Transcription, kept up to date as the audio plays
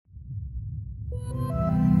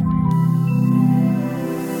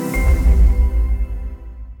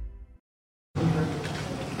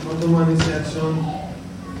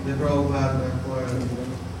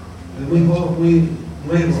muy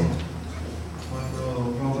nuevo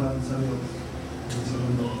cuando Prabhupada salió el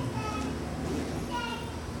segundo.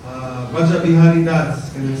 Vajrabihari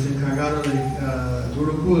Das, que es encargado de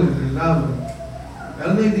Gurukul en Vrindavan,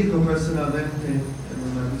 él me dijo personalmente en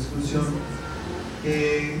una discusión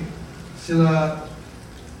que si la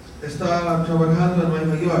estaba trabajando en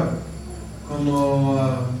Nueva York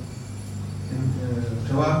como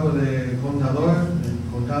trabajo de contador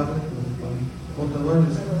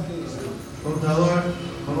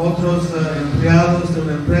con otros empleados de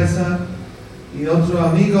una empresa, y otro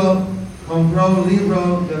amigo compró un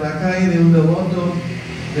libro de la calle de un devoto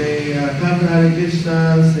de Canta Hare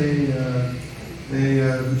Krishna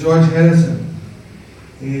de George Harrison,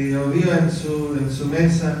 y lo vio en su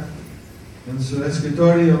mesa, en su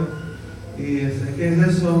escritorio, y dice: ¿qué es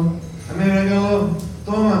eso? A mí me regaló,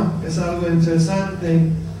 toma, es algo interesante.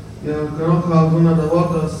 Yo conozco a algunos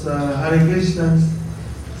devotos Hare Krishna,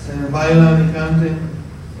 se bailan y cantan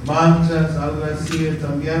mantras, algo así.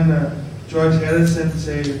 También George Harrison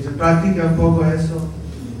se practica un poco eso,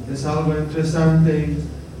 es algo interesante.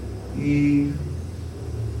 Y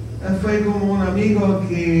él fue como un amigo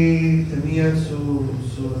que tenía sus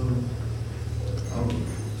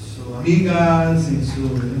amigas y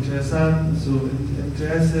sus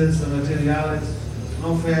intereses materiales.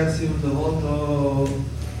 No fue así un devoto,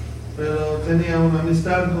 pero tenía una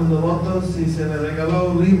amistad con devotos y se le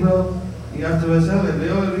regaló un libro, y a través de él le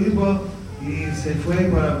vio el libro y se fue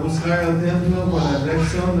para buscar el templo por la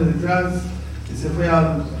dirección de detrás, y se fue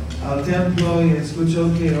al templo y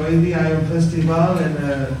escuchó que hoy día hay un festival en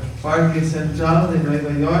el Parque Central de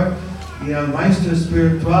Nueva York, y el maestro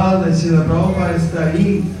espiritual de Srila Prabhupada está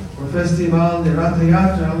ahí por festival de Ratha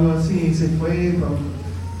Yatra, algo así, y se fue para un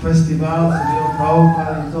festival, se dio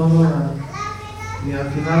Prabhupada y todo, y al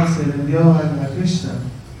final se vendió a Krishna.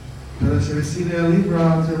 Pero se recibe el libro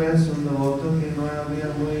a través de un devoto que no había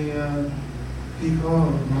muy fijo,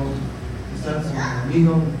 no está su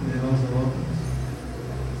amigo de los devotos.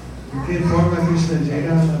 ¿En qué forma Krishna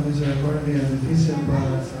llega a la misericordia? Es difícil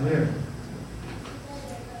para saber.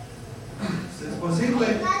 Es posible,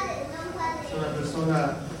 es una persona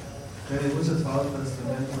que tiene muchas faltas,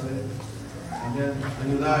 también puede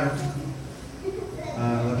ayudar a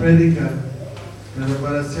la prédica, pero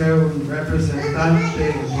para ser un representante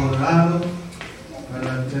moderado,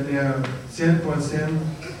 para tener 100%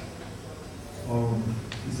 o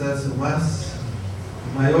quizás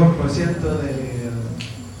mayor por ciento de,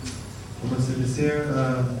 ¿cómo se dice?,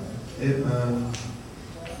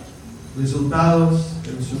 resultados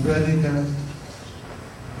en su prédica,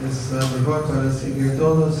 es mejor para seguir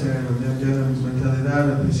todos, ser llena de mentalidad,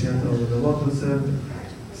 apreciar a los devotos,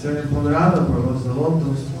 ser empoderado por los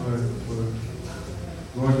devotos, por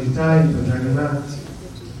Gordita y por Jagannath.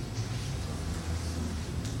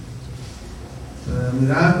 El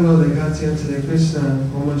milagro de conciencia de Krishna,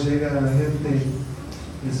 cómo llega a la gente,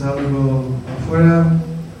 es algo afuera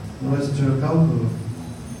de nuestro cálculo.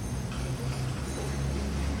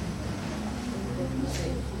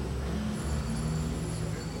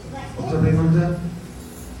 ¿Otra pregunta?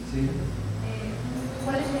 Sí.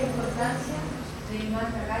 ¿Cuál es la importancia de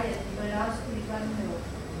mantra Gaya, del lado espiritual de vos?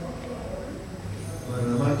 Bueno,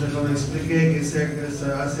 el mantra, como expliqué, que se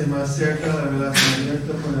hace más cerca el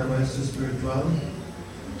relacionamiento con el maestro espiritual.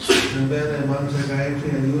 También el mantra Gayatri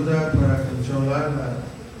ayuda para controlar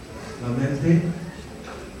la mente.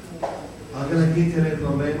 ¿Alguien aquí tiene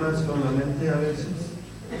problemas con la mente a veces?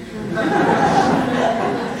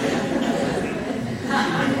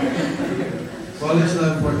 ¿Cuál es la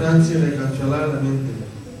importancia de controlar la mente?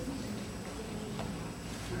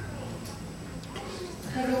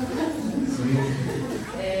 Para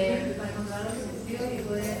controlar los sentidos y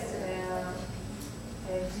poder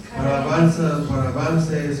para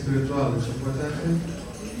avance espiritual, ¿es importante?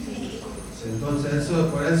 Sí, entonces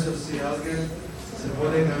por eso si alguien se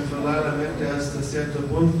puede controlar la mente hasta cierto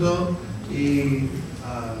punto y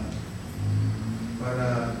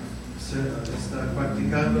para estar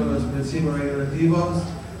practicando los principios regulativos,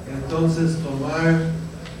 entonces tomar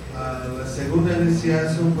la segunda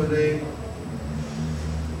iniciación puede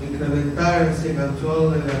incrementar ese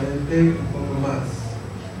control de la mente un poco más.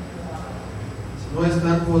 Si no es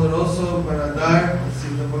tan poderoso para dar,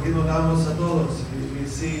 ¿por qué no damos a todos? Y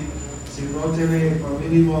si no tiene por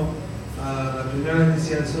mínimo la primera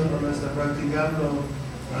iniciación, no está practicando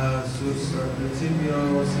sus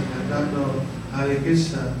principios, intentando Hare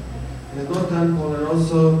Krishna, es no tan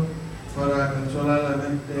poderoso para controlar la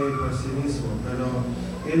mente por sí mismo, pero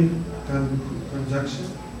en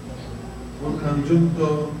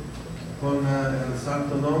conjunto con el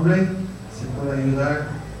santo nombre se puede ayudar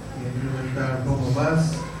y implementar un poco más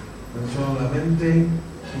controla la mente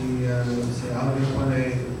y si alguien puede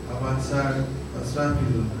avanzar más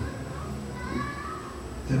rápido.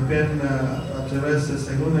 También a través de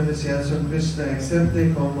segunda iniciación Krishna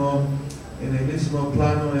acepte como en el mismo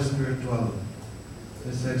plano espiritual.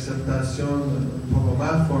 Esa aceptación un poco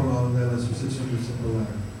más formal de la sucesión discipular.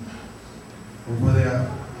 Uno puede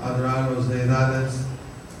adorar a las deidades.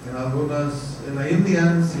 En la India,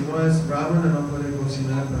 si no es brahmana, no puede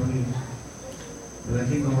cocinar para mí. Pero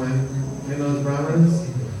aquí, como hay menos brahmanas,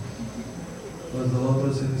 los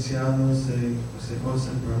devotos iniciados se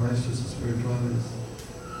cocen para maestros espirituales.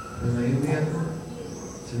 En la India,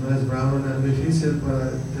 si no es brahmana, es difícil para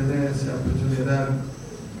tener esa oportunidad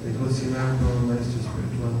de cocinar con un maestro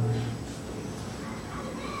espiritual.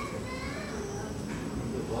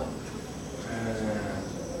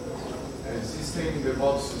 Existem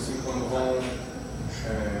devotos assim, quando vão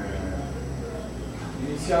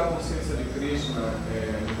iniciar a consciência de Krishna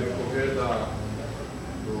no decorrer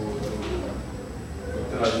do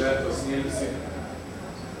trajeto, assim,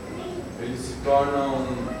 eles se tornam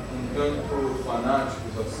um tanto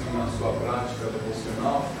fanáticos assim, na sua prática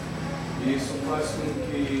devocional, e isso faz com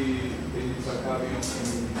que eles acabem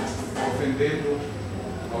assim, ofendendo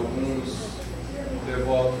alguns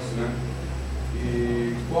devotos, né?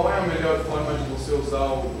 E qual é a melhor forma de você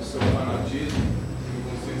usar o seu fanatismo em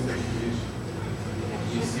consciência de Krishna?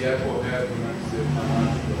 E se é correto, né, ser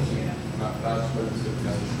fanático assim, na prática do seu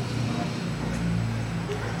caso?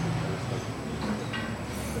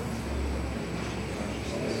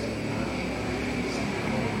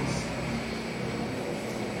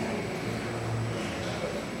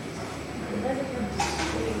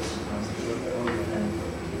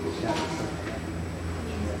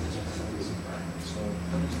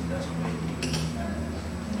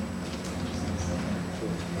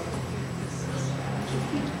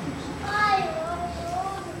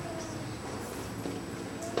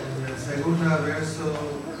 Verso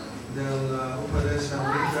del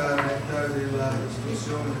Upadeshamrita, nectar de las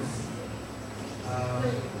instrucciones, la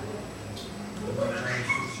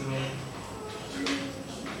instrucción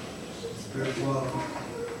espiritual.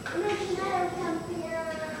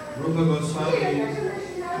 Rupa Goswami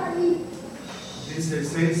dice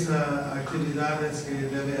 6 actividades que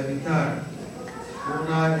debe evitar.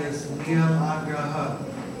 Una es niyama agraha.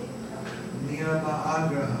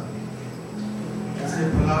 Esa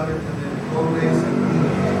palabra tiene doble sentido.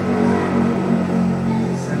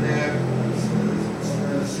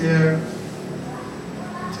 Ser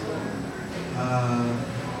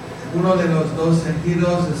uno de los dos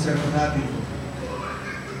sentidos es ser fanático.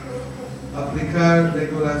 Aplicar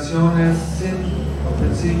regulaciones o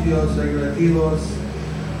principios regulativos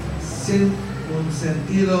sin un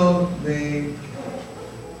sentido de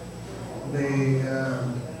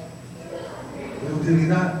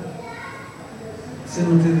utilidad. Sin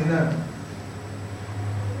utilidad.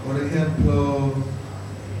 Por ejemplo,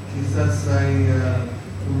 quizás hay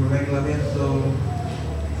un reglamento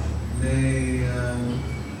de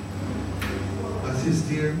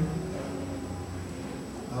asistir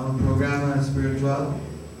a un programa espiritual,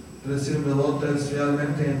 pero si un devoto es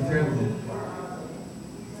realmente enfermo,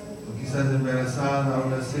 o quizás embarazada,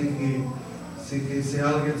 algo así, que si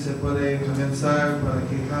alguien se puede comenzar para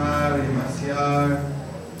quejar y maciar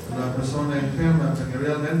una persona enferma, porque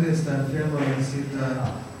realmente está enferma y necesita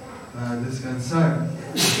descansar.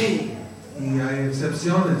 Y hay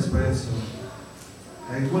excepciones para eso.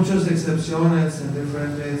 Hay muchas excepciones en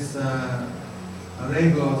diferentes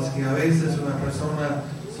arreglos que a veces una persona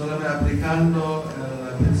solamente aplicando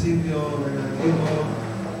el principio regulativo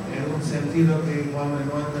en un sentido que cuando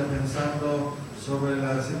no anda pensando sobre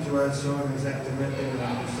la situación exactamente de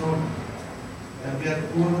la persona. También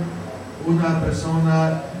una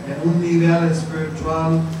persona en un nivel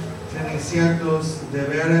espiritual tiene ciertos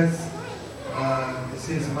deberes,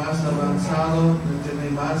 si es más avanzado, tiene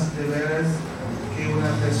más deberes que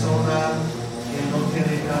una persona que no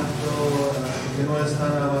tiene tanto, que no es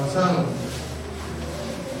tan avanzado.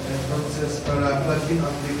 Entonces, para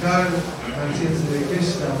aplicar la conciencia de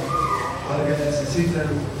Krishna, alguien necesita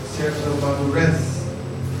cierta madurez,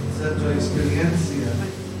 cierta experiencia,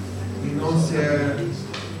 y no ser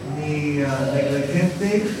ni negligente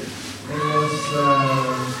en los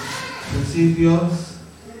principios,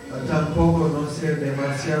 tampoco no ser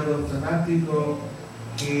demasiado fanático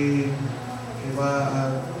que va a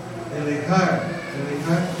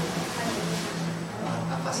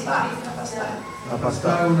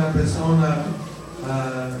apastar a una persona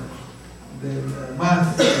más.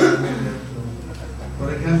 Por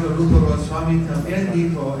ejemplo, Rupa Goswami también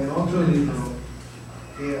dijo en otro libro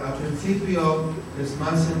que al principio es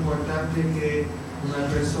más importante que una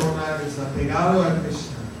persona desapegado a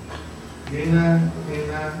Krishna. Jena,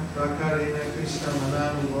 Prakarena Krishna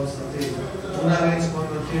Manami Vasate. Una vez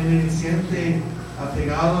cuando siente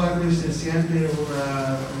apegado a Krishna, siente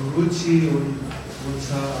una ruchi, un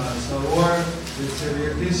sabor de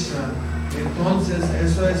servir Krishna. Entonces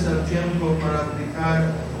eso es el tiempo para aplicar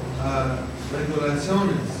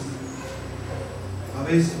regulaciones. A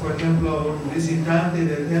veces, por ejemplo, un visitante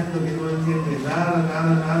del templo que no entiende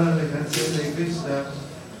nada de canción de Krishna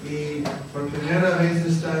y por primera vez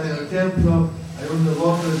está en el templo, hay un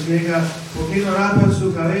devoto que llega, ¿por qué no rapa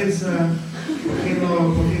su cabeza? Porque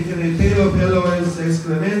tiene pelo es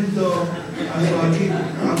excremento, algo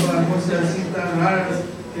cosas así tan raras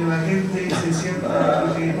que la gente se sienta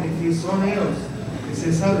que son ellos, que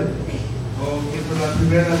se saben. O que por la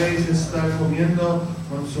primera vez está comiendo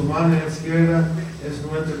con su mano izquierda, es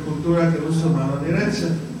nuestra cultura que usa mano derecha.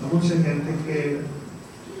 Hay mucha gente que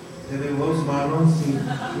tiene dos manos y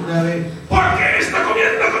una vez, ¿por qué está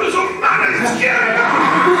comiendo con su mano izquierda?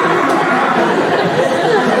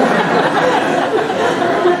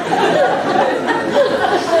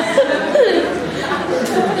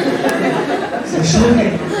 Se choque.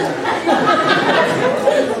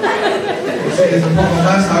 Es un poco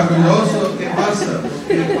más orgulloso. ¿Qué pasa?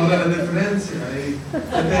 ¿Cuál es la diferencia? Y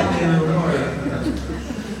depende del humor.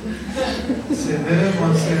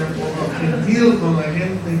 Debemos ser un poco gentil con la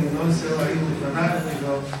gente y no ser ahí un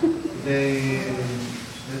fanático de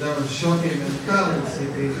dar un choque mental,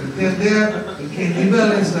 de entender en qué nivel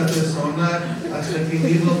es la persona, hasta qué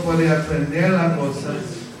nivel puede aprender las cosas.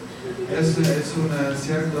 Eso es una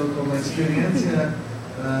cierta como experiencia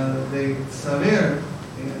de saber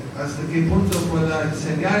hasta qué punto pueda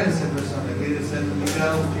enseñar a esa persona, que es el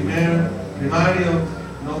nivel primario,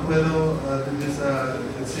 no puedo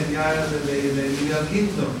enseñar de nivel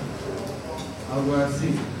quinto, algo así.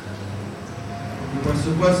 Y por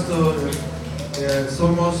supuesto,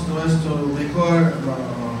 somos nuestro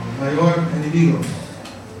mayor enemigo,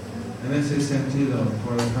 en ese sentido,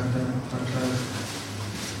 por el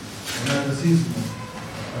anarquismo.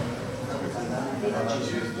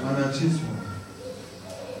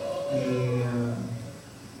 Y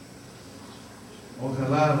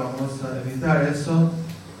ojalá vamos a evitar eso.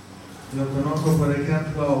 Yo conozco, por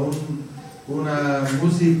ejemplo, un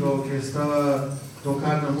músico que estaba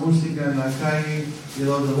tocando música en la calle y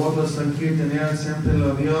los devotos Sankirtaneros siempre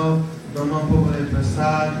lo vio, tomó un poco de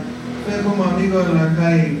prasad. Fue como amigo en la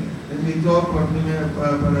calle, invitó por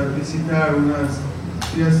para visitar unas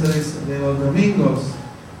fiestas de los domingos.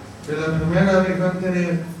 Pero la primera vez que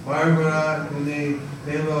tiene Bárbara, tiene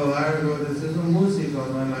pelo largo, es un músico,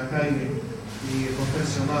 ¿no?, en la calle y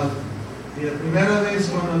profesional. Y la primera vez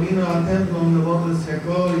cuando vino al templo, un devoto se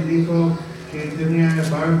acercó y dijo que tenía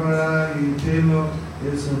Bárbara y pelo,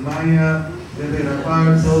 es un maya, debe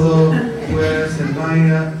rapar todo, pues el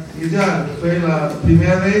maya. Y ya, fue la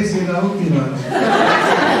primera vez y la última.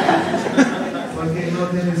 Porque no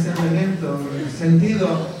tiene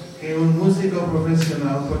sentido que un músico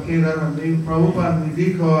profesional, porque Prabhupada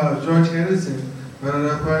dijo a George Harrison para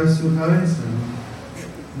rapar su cabeza,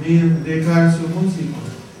 ni dejar su música.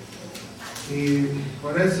 Y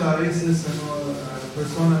por eso a veces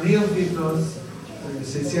personas neófitos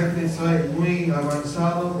se sienten muy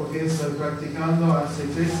avanzado porque estoy practicando hace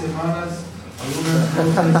 3 semanas algunas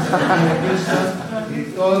cosas de Krishna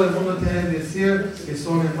y todo el mundo tiene que decir que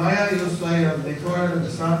soy el maya, yo soy el mejor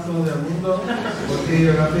santo del mundo porque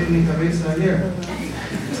yo rapé mi cabeza ayer.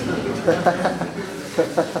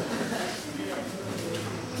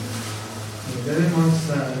 Debemos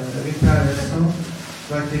evitar eso.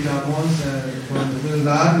 Practicamos con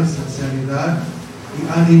humildad y sinceridad y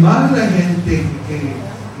animar a la gente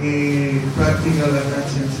que practica la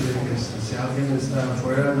conciencia de Cristo. Si alguien está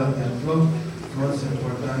fuera del templo, no es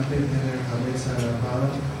importante tener cabeza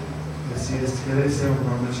rapada. Si quiere ser un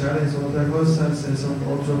brahmachari es otra cosa, es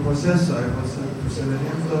otro proceso. Hay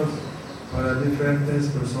procedimientos para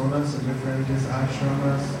diferentes personas en diferentes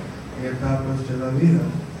ashramas y etapas de la vida.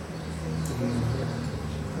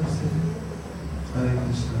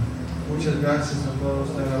 Muchas gracias a todos.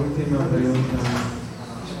 La última pregunta.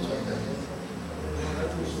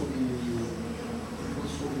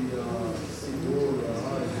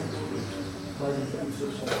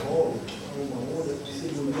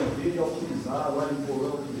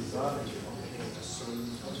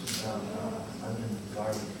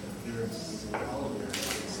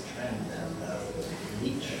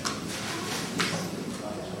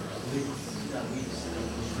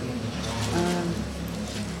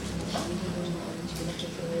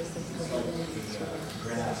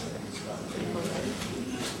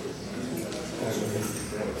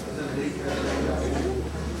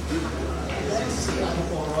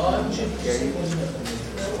 Here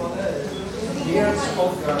it's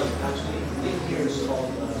called garlic. Actually, here it's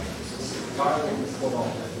called garlic poró.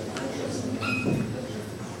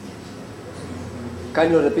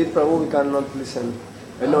 Can you repeat, Prabhu? We cannot listen.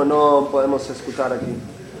 No podemos escuchar aqui.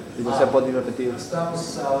 E você pode repetir.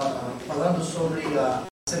 Estamos falando sobre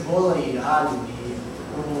cebola e alho. E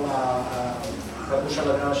como a Prabhu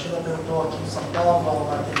Shalagrama Shila perguntou aqui em São Paulo, há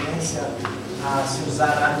uma tendência a se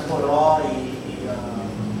usar alho poró e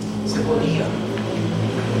cebolinha.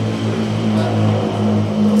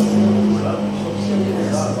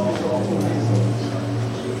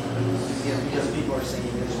 Because people are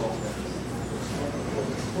saying this all.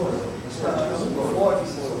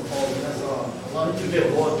 O nome de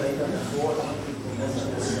berrota ainda não for,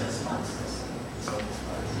 nessas máximas.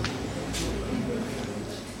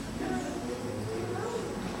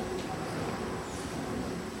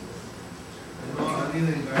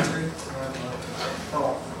 Então,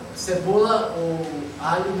 cebola ou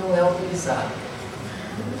alho não é utilizado.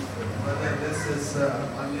 Whether this is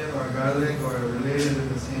onion or garlic or related to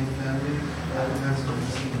the same family, that has to be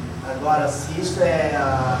seen. Agora, se isso é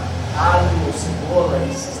alho ou cebola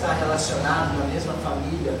e se está relacionado na mesma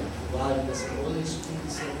família, o alho e a cebola, isso tem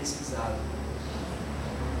que ser pesquisado.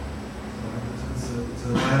 It's a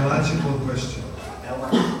biological question. É uma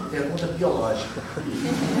pergunta biológica.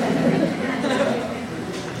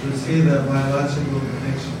 To see the biological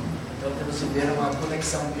connection. Então temos que ver uma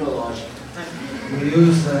conexão biológica. We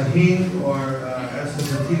use hing or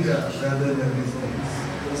asafoetida rather than these things.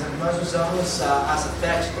 Por exemplo, nós usamos a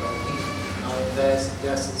asafoetida ao invés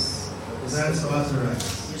dessas. That's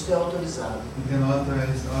authorized. Isso é autorizado. You can offer that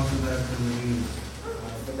to the meat.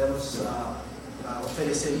 Podemos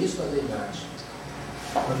oferecer isso à deidade.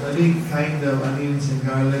 But any kind of onions and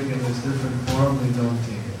garlic in its different form, we don't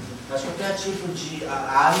take it. Mas qualquer tipo de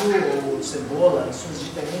alho ou cebola, em suas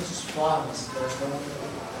diferentes formas, nós não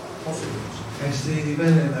consumimos. Actually,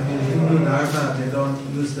 even in Hindu Dharma, they don't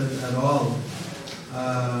use it at all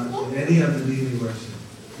in any of the deity worship.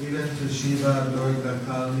 Even to Shiva, Durga,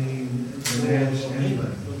 Kali, Ganesh,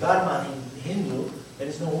 anybody. No Dharma hindu,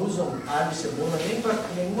 eles não usam alho e cebola nem para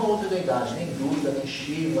nenhuma outra deidade, nem Durga, nem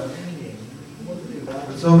Shiva, nem ninguém.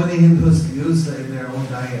 But so many Hindus use it in their own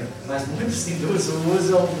diet. Mas muitos hindus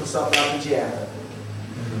usam na sua própria dieta.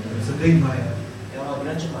 It's a big maya. É uma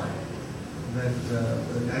grande maia. That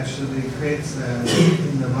actually creates heat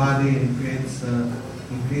in the body and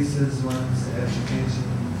increases one's agitation.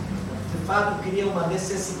 De fato, cria uma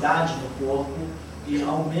necessidade no corpo e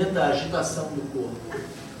aumenta a agitação do corpo.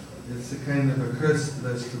 It's a kind of a cursed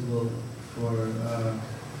vegetable for.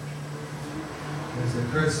 There's a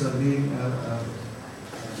curse of being a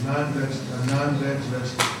non-veg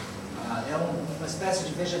vegetable. É uma espécie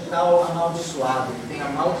de vegetal amaldiçoado. Tem a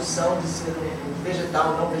maldição de ser um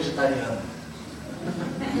vegetal não vegetariano.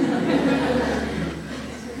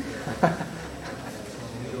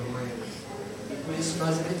 E por isso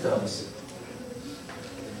nós evitamos.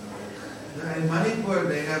 In Manipur,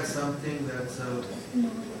 they have something that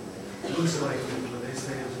looks like it, but they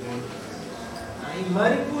say it's one. Em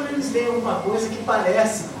Manipur eles têm alguma coisa que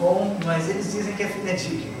parece com, mas eles dizem que é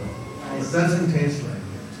fidedigno. It doesn't taste like it.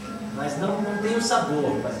 Mas não tem o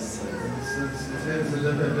sabor, parece ser. It's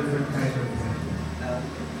a different kind of thing.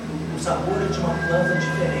 O sabor é de uma planta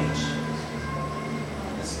diferente.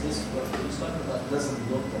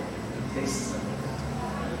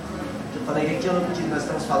 Eu falei que aquilo que nós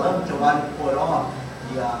estamos falando, que é o alho poró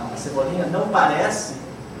e a cebolinha, não parece,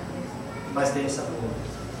 mas tem o sabor.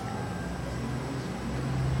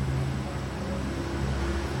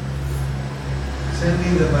 Send me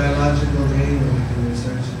the biological name and we can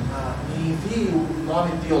research it. Me envie o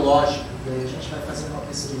nome biológico e aí a gente vai fazer uma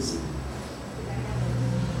pesquisa.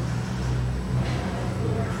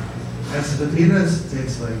 Asafoetida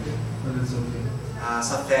tastes like it, but it's okay. A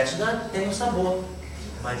asafoetida tem um sabor,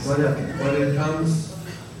 mas But it comes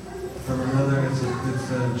from another, it's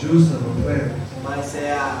a juice of a plant. Mas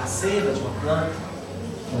é a seiva de uma planta.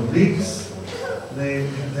 The leeks, they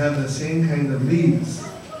have the same kind of leaves.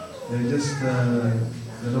 They just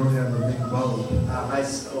they don't have a big bulb.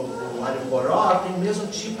 Mas o alho poró tem o mesmo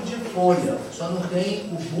tipo de folha, só não tem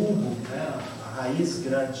o bulbo, né? A raiz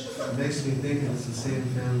grande. It makes me think it's the same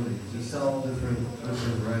family, just different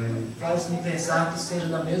variety. Faz-me pensar que seja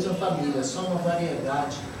da mesma família, só uma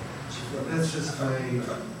variedade. That's just my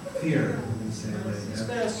fear, you say, Isso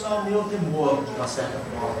é só o meu temor, de uma certa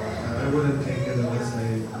forma. I wouldn't take it unless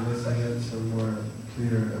I had some more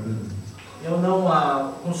clear evidence. Eu não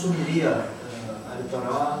consumiria alho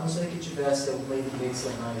poró, a não ser que tivesse alguma evidência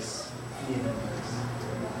mais firme.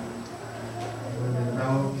 When in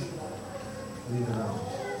doubt, leave it out.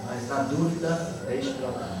 Mas na dúvida, deixe para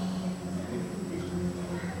lá.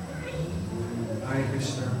 Hare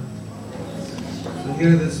Krishna. So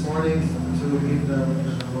here this morning to give the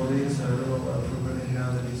devotees a little everybody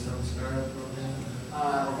have any samskara program.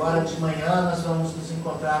 Agora de manhã nós vamos nos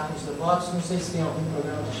encontrar com os devotos. Não sei se tem algum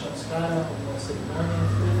programa de samskara, alguma cerimônia.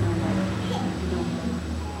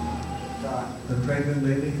 Tá. The pregnant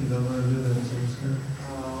lady, you don't want to do that samskara?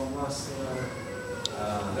 Nossa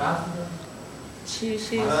grávida.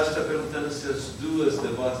 Ela está perguntando se as duas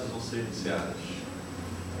devotas vão ser iniciadas.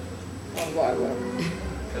 Agora.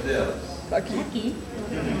 Cadê elas? Tá aqui.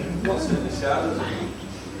 Vão ser iniciadas?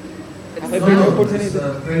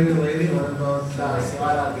 Pregnant lady, what about A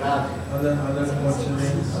senhora grávida. what's your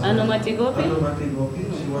name? Anumati Gopi? Anumati Gopi.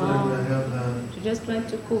 She wanted to have the... She just went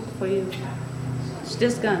to cook for you. She's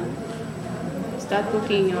just gone. Start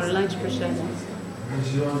cooking your lunch prashad.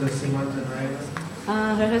 She wanted the Simanta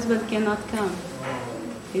Naira. Her husband cannot come.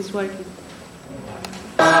 He's working.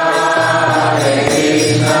 Hare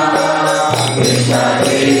Krishna, Krishna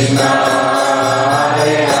Krishna,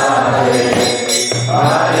 Hare Hare,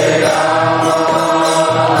 Hare Rama,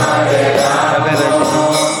 Hare Rama,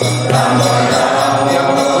 Rama Rama,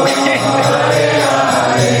 Hare Hare,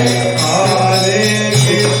 Hare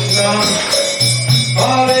Krishna,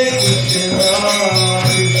 Hare Krishna,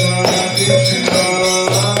 Krishna Krishna,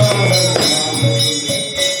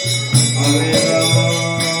 Hare Rama.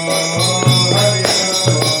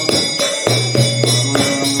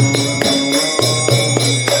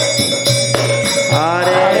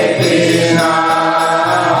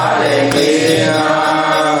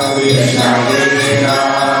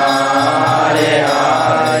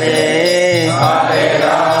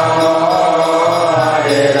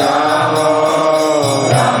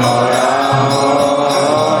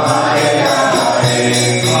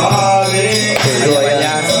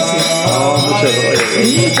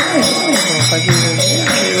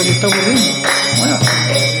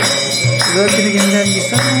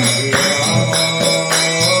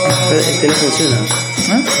 Este no funciona. No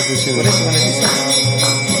funciona. Por eso con el visa.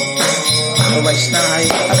 O Vaishnava hay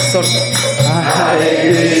absorto. Hare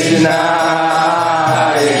Krishna,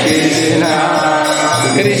 Hare Krishna,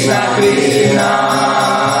 Krishna Krishna,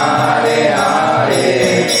 Hare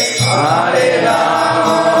Hare, Hare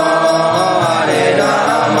Rama, Hare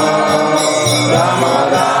Rama, Rama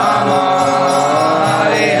Rama,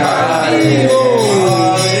 Hare Hare.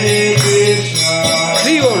 Hare Krishna.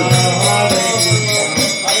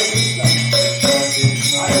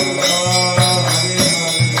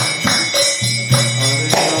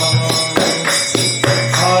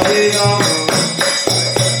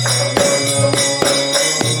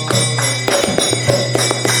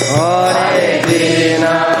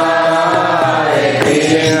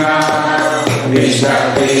 Krishna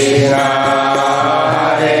Krishna,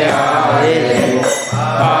 Hare Hare,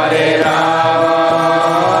 Hare Rama,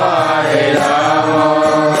 Hare Rama,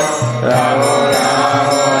 Rama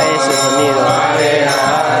Rama, ese sonido, Hare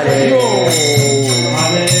Hare,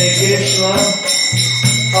 Hare Krishna,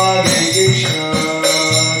 Hare Krishna,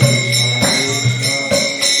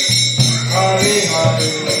 Hare Hare,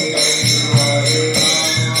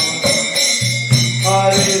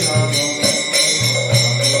 Hare Rama.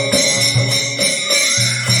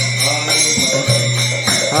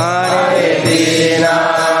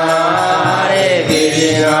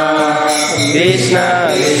 Krishna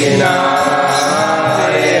Krishna,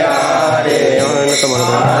 Hare Hare, Hare Rama,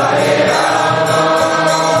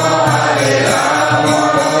 Hare Rama,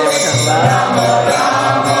 Rama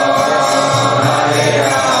Rama, Hare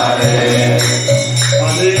Hare,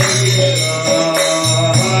 Hare Krishna,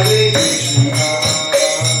 Hare Krishna,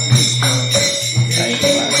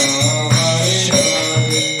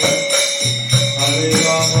 Hare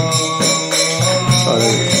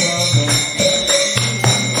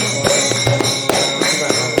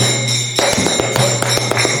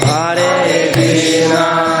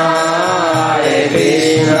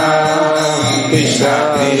Rama, Krishna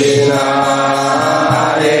Krishna,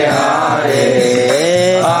 Hare Hare,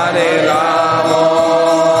 Hare Rama,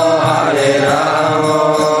 Hare Rama,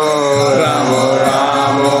 Rama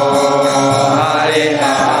Rama, Hare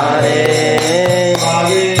Hare,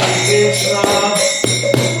 Hare Krishna,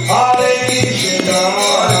 Hare Krishna,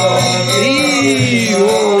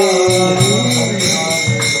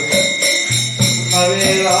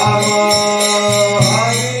 Hare Rama,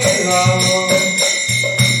 Hare Rama.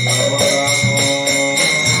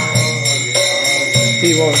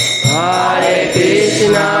 Hare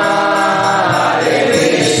Krishna, Hare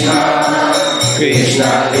Krishna, Krishna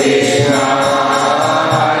Krishna,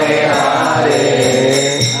 Hare Hare,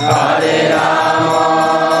 Hare Rama,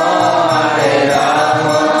 Hare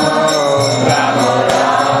Rama,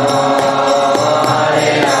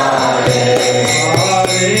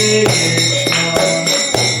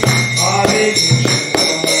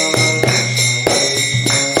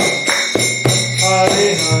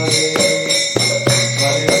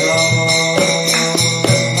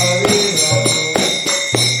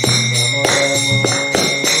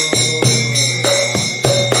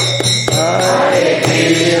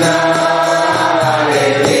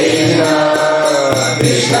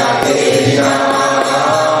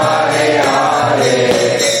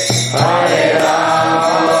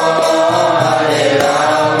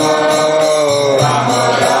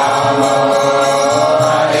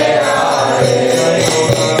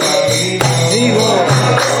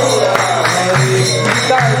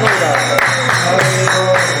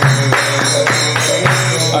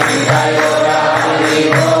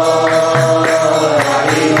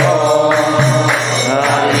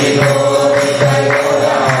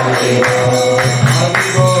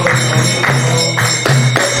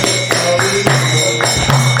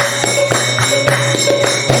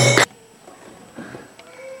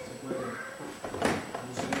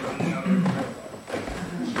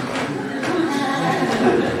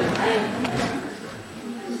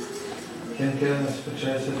 ¿Quién quiere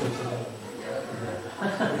escuchar ese episodio?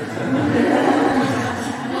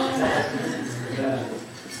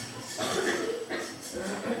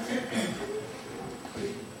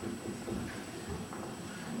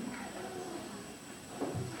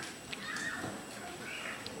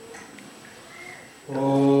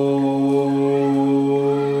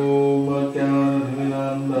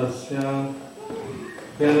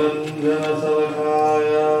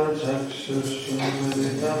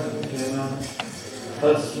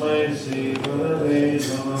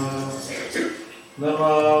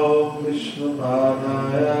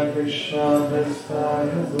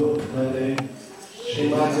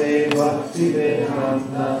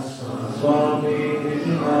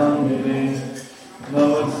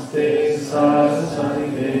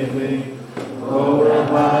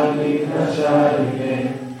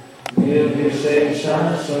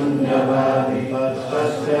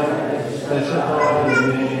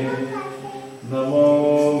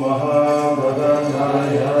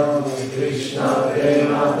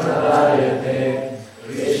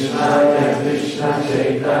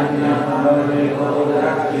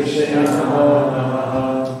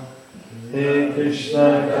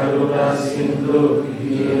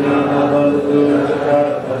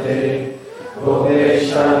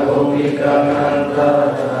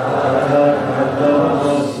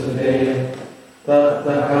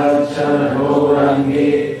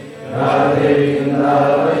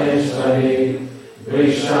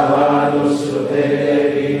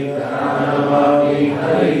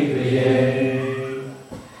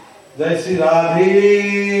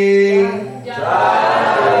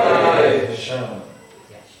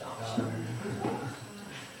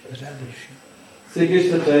 Sri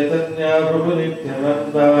Krishna Chaitanya Prabhu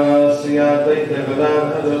Nityananda Sri Advaita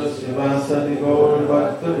Gadadhara Srivasadi Gaur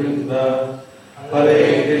Bhakta Vrinda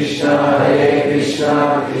Hare Krishna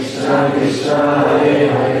Krishna Krishna Hare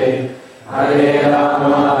Hare Hare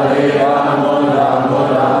Rama Rama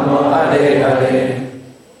Rama Hare Hare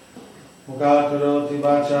Mugakaroti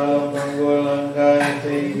Vachalam Pangolam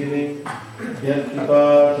Gayate Giri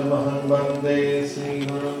Yatkipātamaham Bande Sri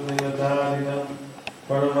Gurum Niyatarinam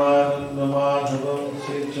Paramananda Madhavam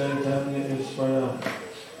Sri Chaitanya Iswaram.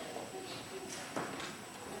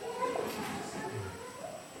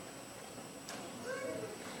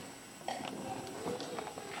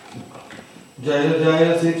 Jaya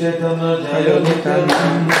Jaya Sri Chaitanya Jaya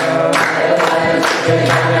Nityananda Jaya Jaya Sri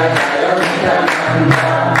Chaitanya Jaya Nityananda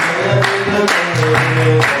Jaya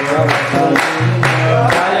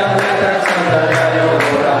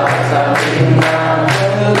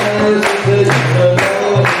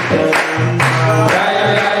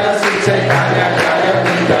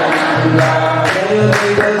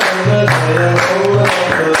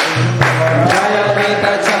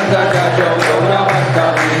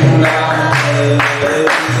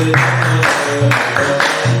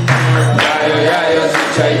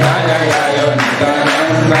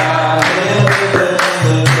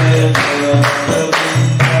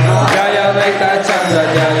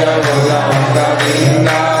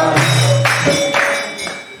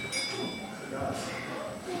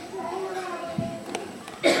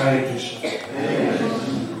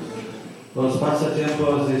Los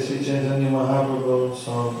pasatiempos de Sri Chaitanya Mahaprabhu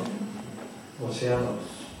son océanos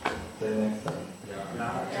de néctar.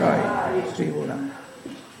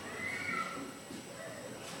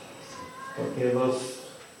 Porque los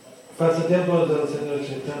pasatiempos del Señor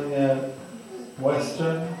Chaitanya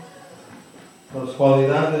muestran las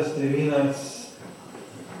cualidades divinas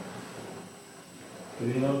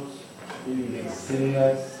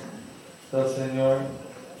del Señor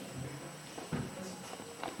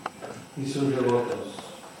y sus devotos.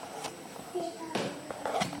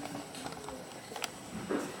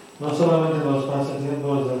 No solamente los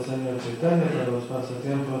pasatiempos del Señor Chaitanya, pero los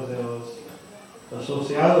pasatiempos de los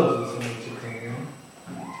asociados del Señor Chaitanya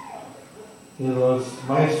y los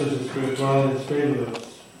maestros espirituales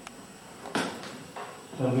previos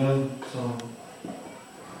también son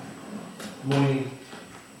muy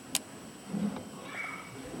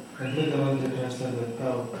completamente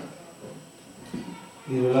trascendental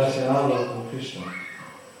y relacionado con Krishna.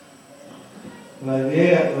 La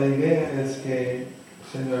idea es que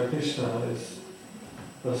Señor Krishna es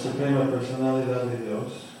la suprema personalidad de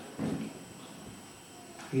Dios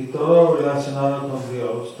y todo relacionado con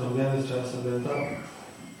Dios también es trascendental.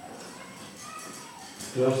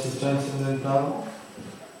 Dios es trascendental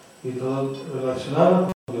y todo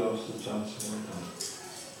relacionado con Dios es trascendental.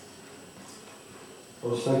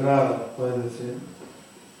 O sagrado, puede decir.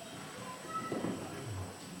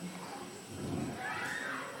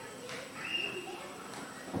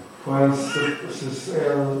 Pues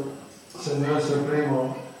el Señor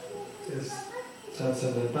Supremo es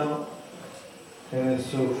trascendental en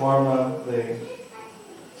su forma de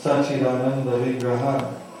Satchidananda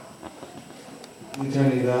Vigraha,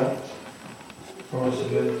 eternidad,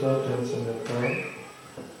 conocimiento trascendental,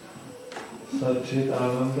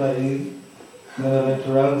 Satchidananda y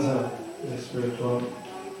bienaventuranza espiritual.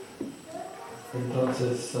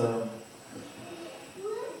 Entonces,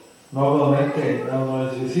 normalmente no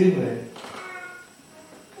es visible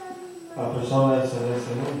a personas en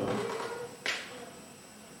este mundo.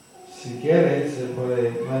 Si quiere, se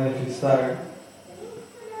puede manifestar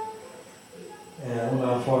en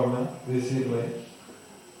una forma visible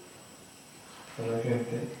a la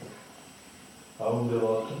gente, a un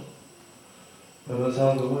devoto, pero es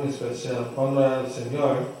algo muy especial. Cuando el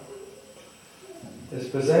Señor es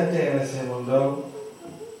presente en ese mundo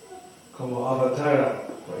como avatar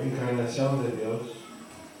o encarnación de Dios,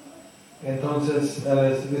 entonces Él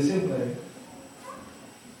es visible,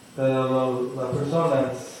 pero las personas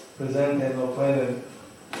presentes no pueden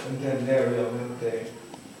entender realmente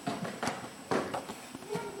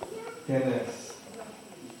quién es.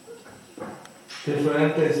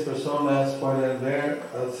 Diferentes personas pueden ver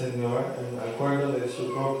al Señor en acuerdo de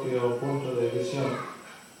su propio punto de visión.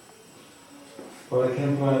 Por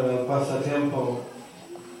ejemplo, en el pasatiempo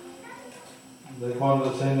de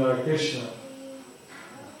cuando el Señor Krishna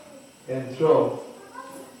entró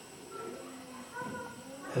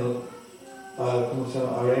 ¿cómo se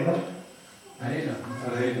llama? Arena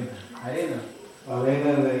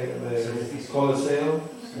de Coliseo,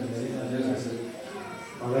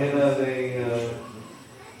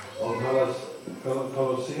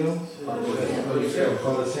 arena de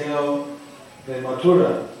Coliseo de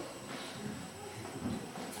Mathura,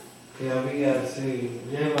 que había así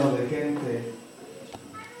lleno de gente,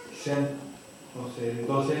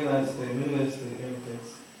 docenas de miles de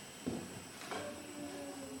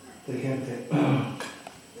gente.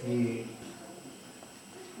 Y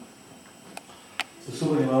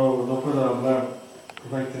no puedo hablar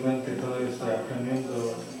correctamente, todavía estoy aprendiendo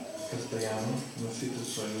castellano, necesito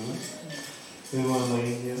su ayuda. Vivo en la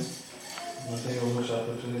India, no tengo mucha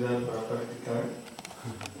oportunidad para practicar.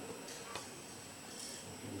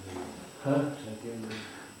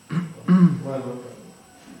 Bueno,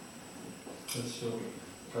 con su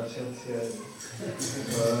paciencia y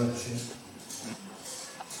tolerancia.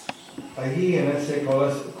 Allí en ese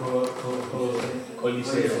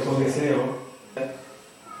coliseo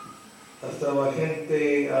estaba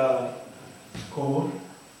gente común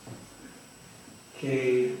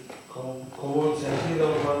que con un sentido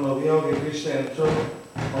cuando vio que Krishna entró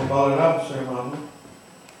con Balaram, su hermano,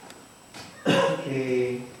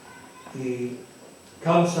 y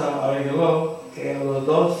Kamsa arregló que los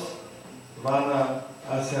dos van a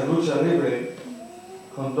hacer lucha libre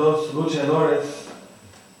con dos luchadores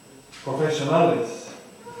profesionales,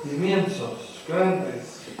 inmensos,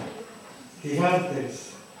 grandes, gigantes,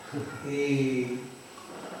 y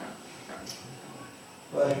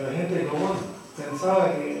la gente común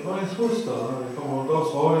pensaba que no es justo, ¿no? Como dos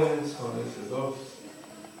jóvenes con esos dos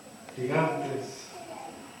gigantes.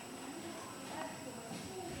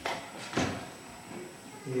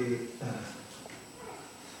 Y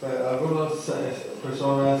algunas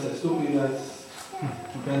personas estúpidas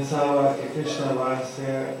pensaban que Krishna va a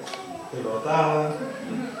ser derrotada,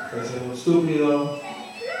 que es un estúpido,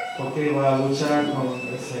 porque va a luchar con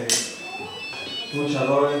esos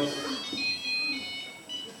luchadores.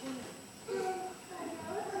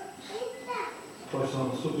 Pues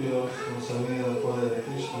son estúpidos, no sabían el poder de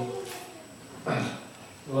Krishna.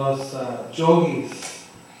 Los yogis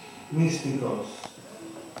místicos,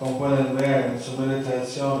 como pueden ver en su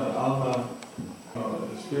meditación, el alma,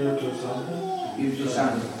 el Espíritu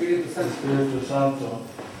Santo,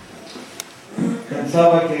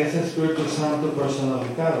 pensaba que ese Espíritu Santo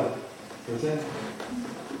personificado, presente.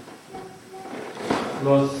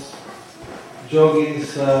 Los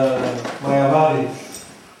yogis mayavadis,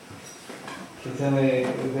 que tienen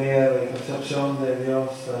idea de concepción de Dios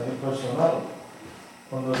impersonal,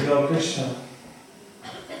 cuando vio a Krishna,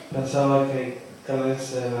 pensaba que Él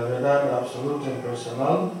es la verdad absoluta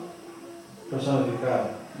impersonal, personificada.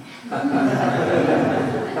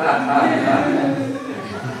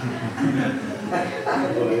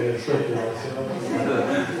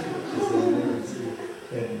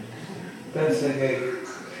 Pensé que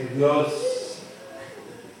Dios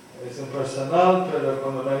es impersonal, pero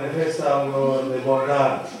cuando manifiesta algo de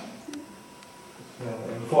bondad,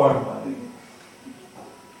 en forma.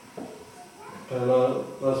 Pero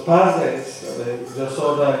los padres de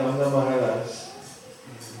Yasoda y Nanda Maharaj,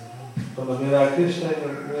 cuando mira a Krishna,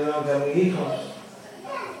 mira a mis hijos,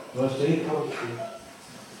 nuestros hijos,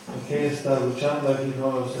 que está luchando aquí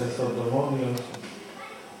con estos demonios,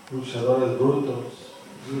 luchadores brutos.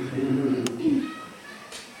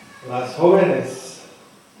 Las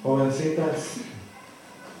jovencitas,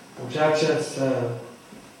 muchachas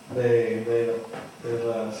de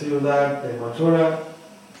la ciudad de Mathura,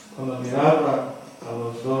 cuando miraba a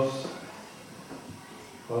los dos,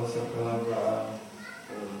 ¿cuál es la palabra?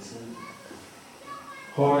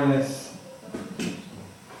 Jóvenes,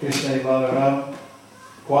 Krishna y Balaram,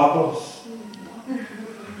 guapos,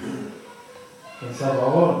 pensaba,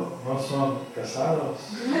 oh, no son casados.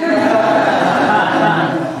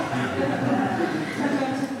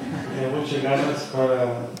 Tenía muchas ganas para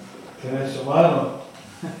tener su mano,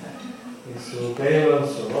 y su pelo,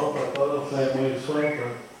 su ropa, todo fue muy suelto.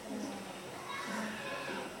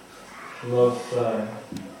 Los,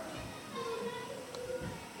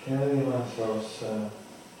 ¿qué le digo más? Los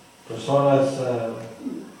personas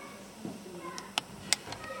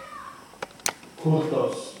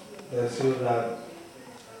cultos de la ciudad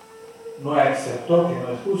no aceptó que no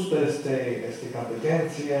es justo esta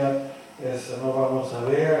competencia, no vamos a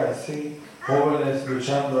ver así jóvenes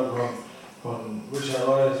luchando con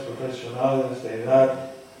luchadores profesionales de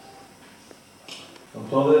edad, con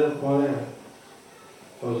todo el poder.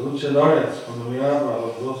 Los luchadores, cuando miraban a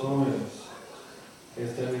los dos jóvenes, que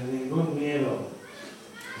tenían ningún miedo,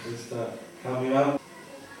 está caminando,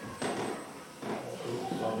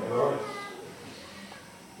 son errores,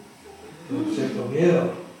 un cierto miedo.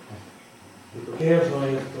 ¿Y por qué ellos no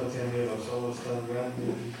tienen miedo? Somos tan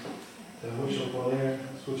grandes, de mucho poder,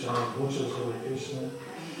 escuchamos mucho sobre Krishna.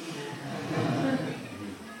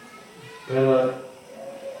 Pero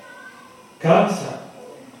cansa.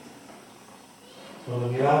 Cuando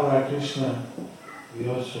miraba a Krishna,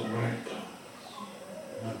 vio su muerte.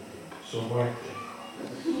 Su muerte.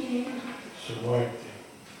 Su muerte.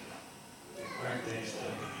 Muerte está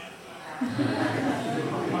viviendo.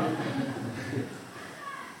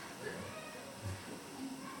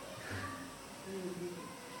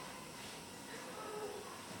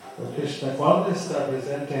 Krishna, cuando está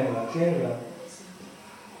presente en la tierra,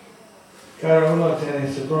 cada uno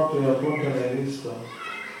tiene su propio punto de vista,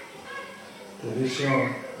 de visión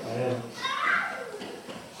a él.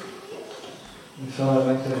 Y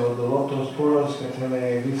solamente los devotos puros que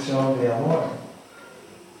tienen visión de amor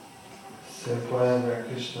se pueden ver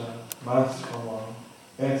Krishna más como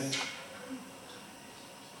es.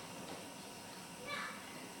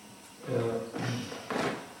 Pero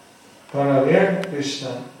para ver Krishna,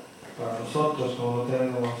 para nosotros, como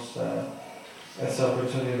tenemos esa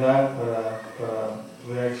oportunidad para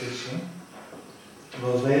ver Krishna,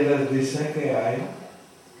 los Vedas dicen que hay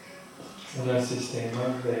un sistema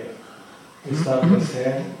de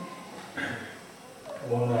establecer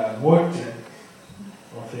una muerte,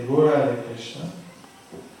 una figura de Krishna,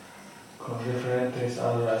 con diferentes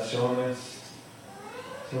adoraciones.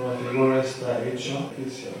 Si una figura está hecha,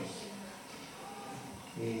 oficios.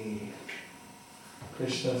 Y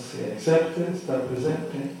Krishna se acepta, está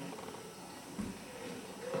presente.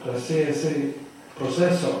 Pero así ese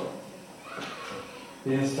proceso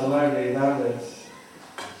de instalar deidades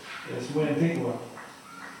es muy antiguo.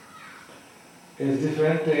 Es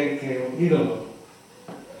diferente que un ídolo,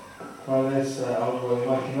 cual es algo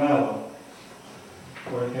imaginado.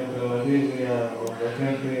 Por ejemplo, en la Biblia, la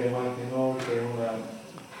gente imaginó que una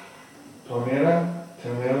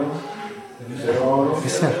ternero de oro,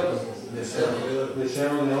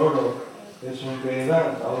 becerro de oro, es una deidad,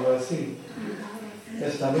 algo así.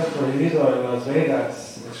 Es también prohibido en las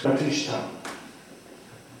Vedas, es pratishta.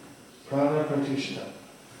 Prana pratishta.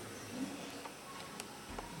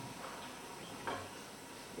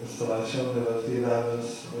 Instalación de las deidades,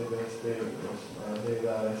 las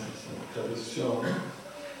deidades es una tradición,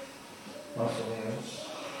 más o menos.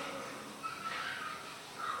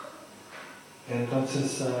 Entonces,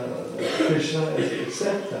 Krishna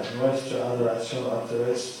acepta nuestra adoración a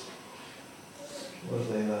través de las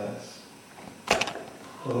deidades.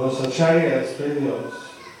 Los acharyas previos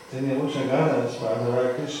tenían muchas ganas para adorar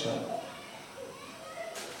a Krishna.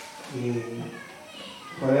 Y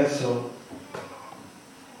por eso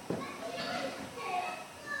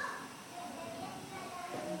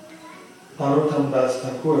Bhāgavatam Das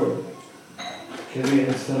Thakur quería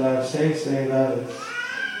instalar 6 deidades,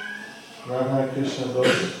 Radha, Krishna, 2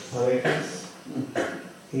 parejas,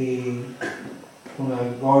 y una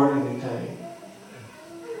gorditai.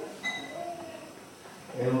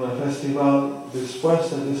 En un festival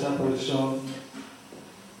después de la desaparición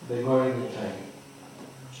de gorditai.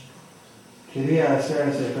 Quería hacer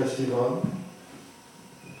ese festival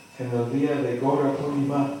en el día de Gora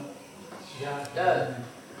Purnima,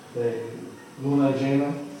 de luna llena,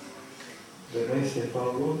 de mes de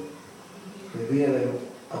fuego, el día de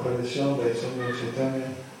aparición del Señor Chaitanya.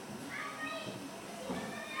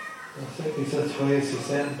 No sé, quizás fue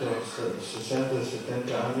 60,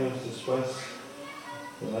 70 años después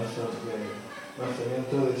del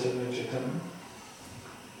nacimiento del Señor Chaitanya.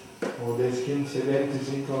 O 10, 15,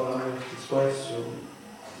 25 años después de su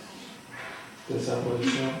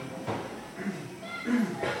desaparición.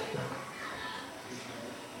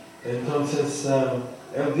 Entonces,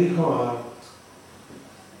 él dijo,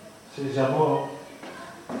 se llamó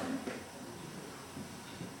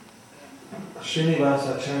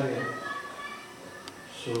Srinivasa Acharya,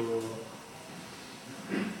 su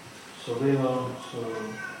sobrino,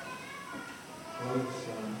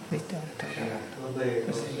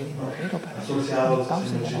 asociados a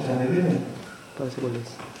Señor Chaitanya viven.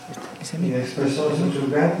 Y expresó su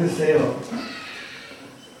gran deseo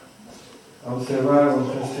a observar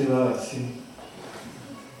un festival así.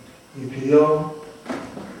 Y pidió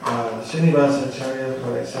a Srinivasa Acharya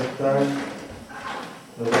para aceptar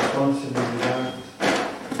la responsabilidad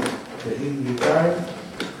de invitar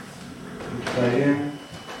y traer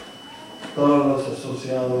todos los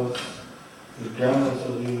asociados y grandes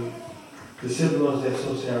discípulos de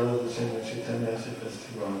asociados de Señor Chaitanya a ese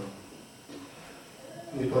festival.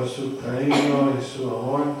 Y por su cariño y su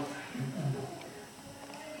amor,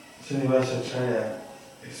 Srinivasa Acharya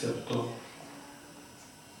aceptó.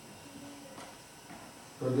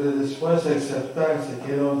 Pero después de aceptar, se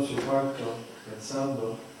quedó en su cuarto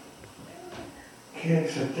pensando, ¿qué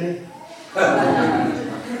acepté?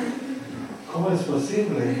 ¿Cómo es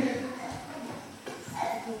posible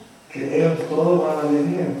que ellos todos van a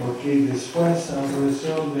venir? Porque después de la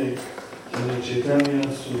aparición de Señor Chaitanya,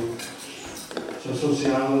 sus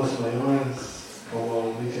asociados mayores,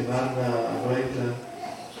 como Nityananda, Advaita,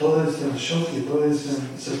 todo es en shock y todo es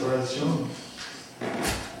en separación.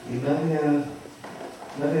 Y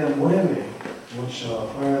nadie mueve mucho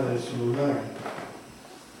afuera de su lugar.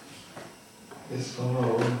 Es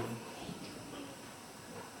como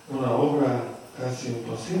una obra casi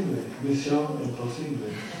imposible, misión imposible.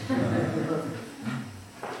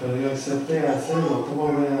 Pero yo acepté hacerlo.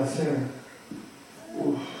 ¿Cómo voy a hacer?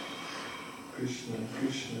 Krishna,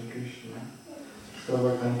 Krishna, Krishna.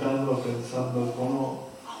 Estaba cantando, pensando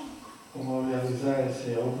cómo realizar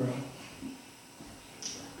esa obra.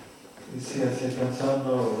 Y sí, así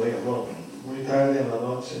pensando, muy tarde en la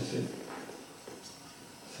noche se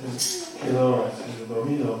quedó así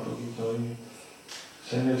dormido un poquito. Y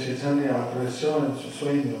Señor Chaitanya apareció en su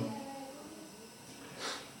sueño,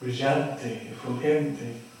 brillante, fulgente,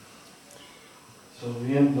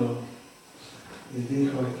 sonriendo, y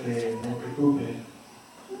dijo que no preocupe,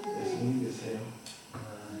 es mi deseo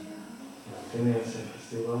tener ese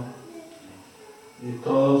festival y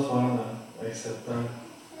todos van a aceptar.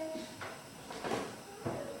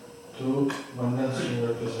 Tú mandas sus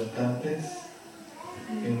representantes,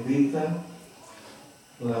 invita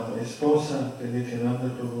la esposa de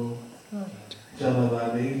Nityananda Prabhu,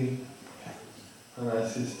 Janavadini, para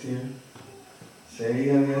asistir. Si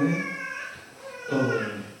ella viene, todo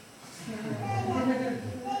viene.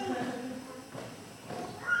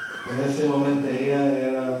 En ese momento ella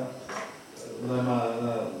era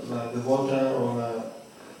la devota o la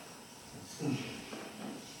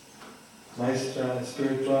maestra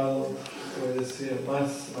espiritual, puede decir, más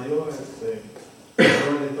mayor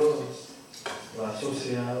de todos, la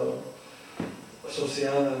asociada,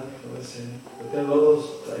 puede decir. De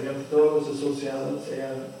todos los asociados,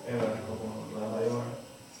 ella era como la mayor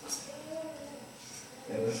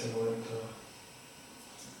en ese momento.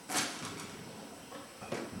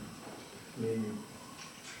 Y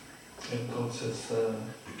entonces,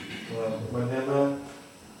 mañana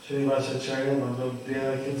Srinivasa Acharya mandó 10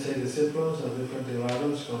 a 15 discípulos a diferentes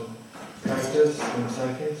lados con cartas,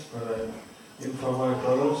 mensajes para informar a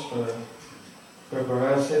todos, para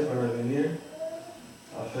prepararse para venir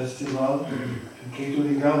al festival en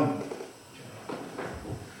Keturigam,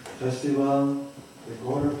 festival de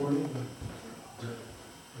Gora Purnima.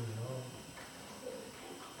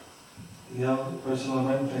 Y él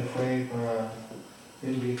personalmente fue para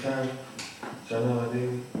invitar a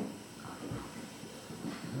Janavadini.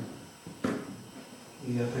 Y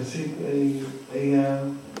al principio ella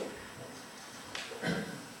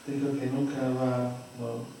dijo que nunca va,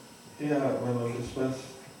 después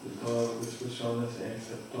de todas las discusiones y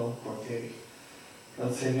aceptó porque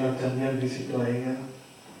el Señor también visitó a ella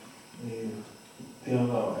y dio el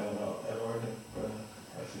orden para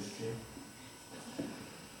asistir.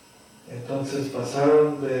 Entonces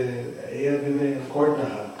pasaron ella vive en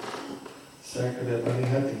Cortaja, cerca de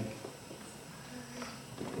Manihati.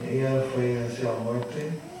 Ella fue hacia la muerte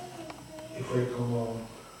y fue como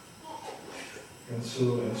en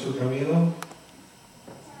su camino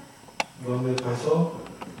donde pasó,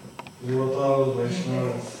 vio todos los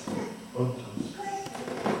Vaishnavas juntos.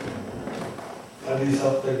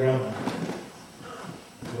 Adisaptagrama,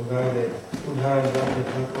 lugar de Udhara Dhamma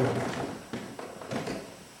Thakur.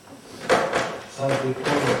 Santo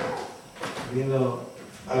Icono vino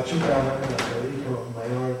Achyutananda, el hijo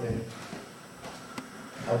mayor de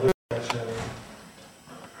Advaita,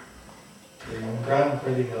 un gran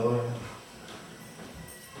predicador.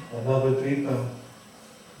 A Navadvipa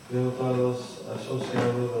vio todos los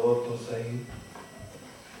asociados devotos ahí.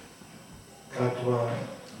 Katwa,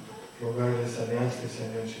 lugar de sannyasi,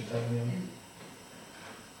 Señor Chaitanya.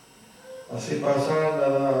 Así pasaron a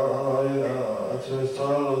través de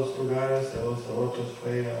todos los lugares de los devotos.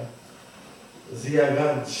 Fue a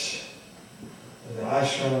Ziyaganj, el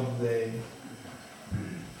ashram de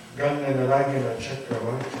Ganganarayana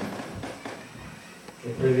Chakravarti, que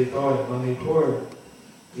predicó en Manipur,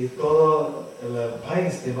 y todo el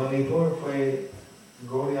país de Manipur fue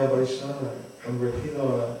Gaudiya Vaishnava, convertido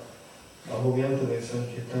al movimiento de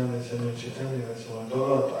Sankirtan de Señor Chaitanya, sobre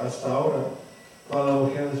todo hasta ahora. Todas las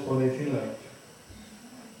mujeres ponen tilak.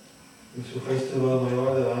 Y su festival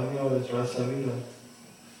mayor del año es Rasa Lila.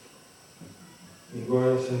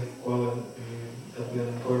 Igual es también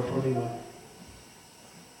Gaur Purnima.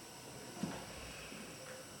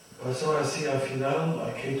 Pasó así al final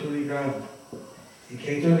a Keturi Gram. Y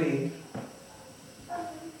Keturi,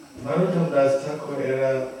 Narottam Das Thakur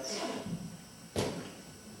era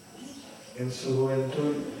en su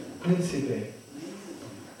juventud príncipe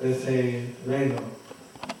de ese reino,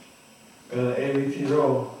 pero él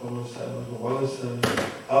retiró, como sabemos,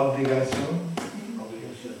 abdicación,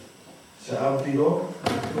 se abdicó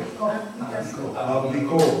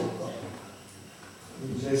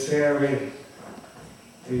de ser rey.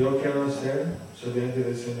 Y yo quiero ser estudiante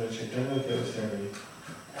del Señor Chaitanya, quiero ser rey.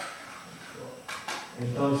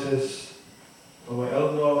 Entonces, como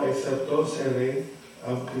él no aceptó ser rey,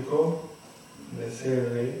 abdicó de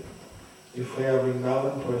ser rey, y fue a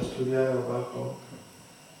Vrindavan por estudiar bajo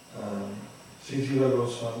Sitila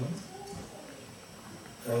Goswami.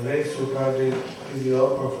 El rey, su padre,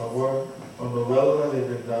 pidió, por favor, cuando vuelva de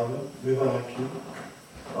Vrindavan, viva aquí,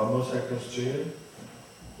 vamos a construir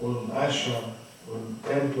un ashram, un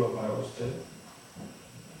templo para usted.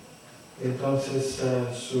 Entonces,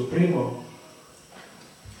 su primo,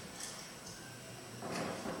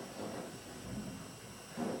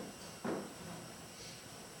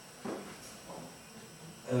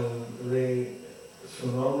 el rey, su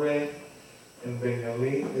nombre en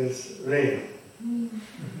bengalí es Rey.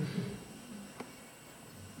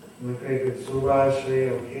 No creo que Subhash Rey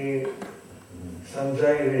o que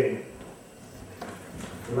Sanjay Rey.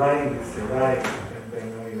 Rai dice Rai en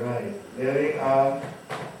bengalí, Rai. R-A-Y,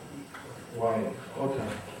 J.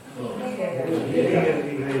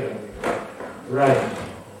 Rai.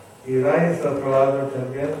 Y Rai es la palabra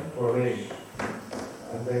también por rey.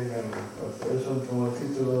 Es como el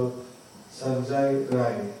título Sanjay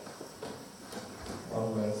Rai,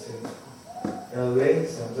 algo así. El rey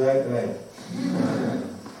Sanjay Rai.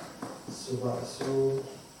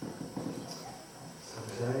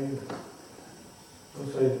 Sanjay, no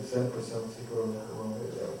soy 100% seguro de cómo me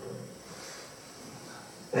llamo.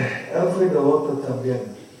 Él fue devoto también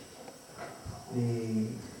y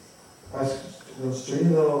ha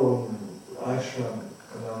construido un ashram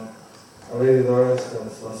alrededor de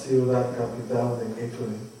la ciudad capital de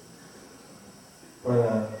Keturi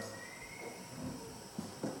para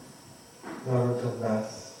Narottam Das.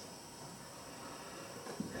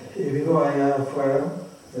 Y vivo allá afuera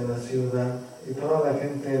de la ciudad y toda la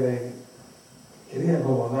gente le quería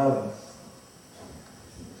como nada.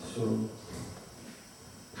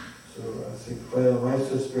 Así fue el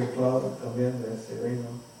maestro espiritual también de ese reino.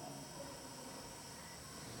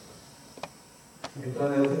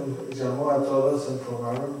 Entonces él llamó a todos,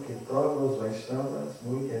 informaron que todos los Vaishnavas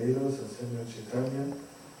muy queridos del Señor Chaitanya,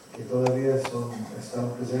 que todavía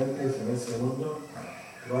están presentes en ese mundo,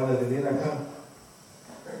 van a venir acá.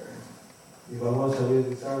 Y vamos a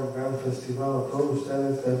realizar un gran festival, todos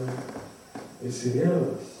ustedes deben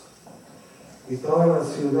recibirlos. Y toda la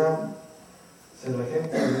ciudad, la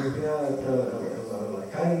gente limpia las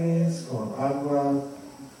calles con agua,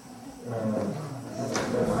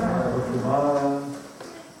 perfumada,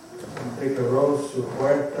 manteca rosa,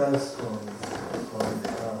 puertas con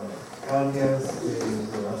cañas de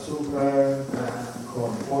azúcar,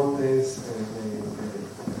 con potes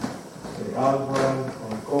de agua,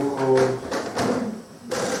 con coco,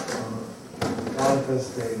 con plantas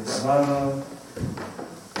de banana,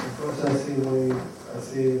 cosas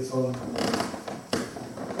así son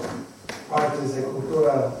partes de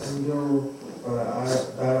cultura hindú para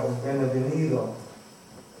dar un bienvenido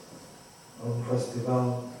a un festival.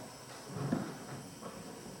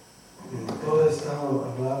 Y todo estaba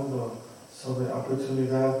hablando sobre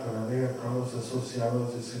oportunidad para ver a todos los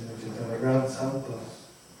asociados de Señor Chaitanya, gran santos.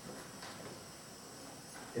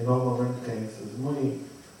 Y normalmente es muy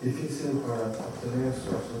difícil para obtener su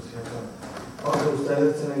asociación. ¿Todos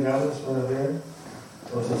ustedes tienen ganas para ver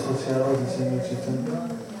los asociados de Señor Chaitanya?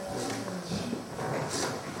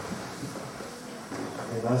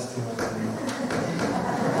 Qué lástima también.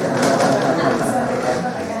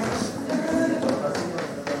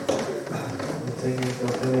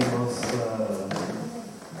 Tenemos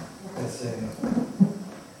esa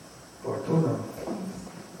fortuna.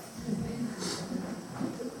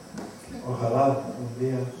 Ojalá un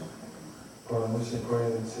día, por la misericordia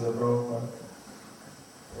del Srila Prabhupada,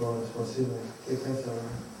 todo es posible. ¿Qué piensan?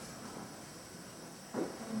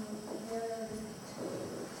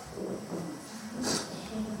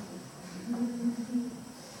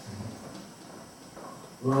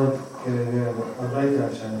 Uno quiere ver a Advaita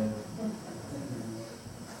Acharya.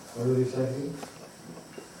 ¿What did he say here?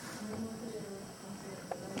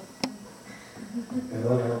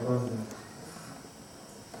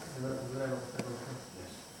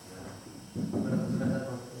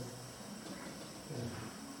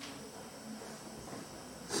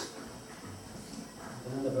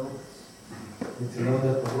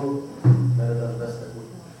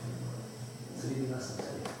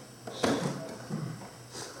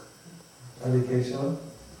 Education?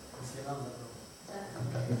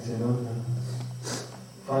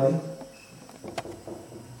 Funny?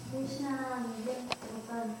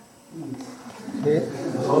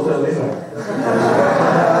 Otra lila.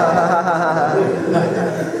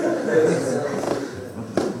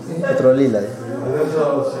 Otro lila. Adesso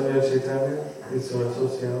Señor Chaitanya y su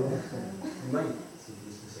asociado.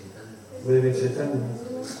 Baby Chaitanya.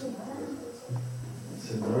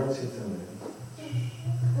 Señor Chaitanya.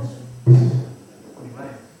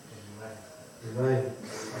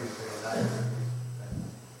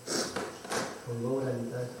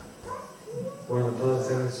 Bueno, todos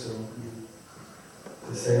tienen sus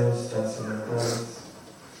deseos trascendentales.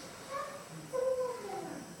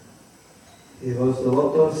 Y los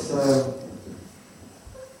devotos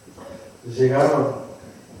llegaron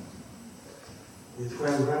y fue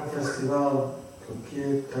un gran festival con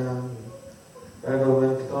kirtan,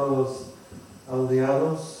 realmente todos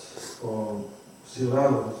aldeanos o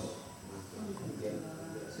ciudadanos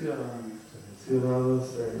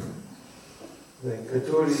de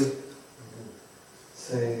Katuri.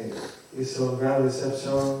 Se hizo una gran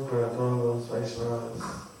recepción para todos los Vaishnavas.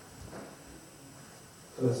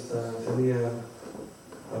 Entonces tenía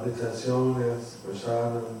habitaciones,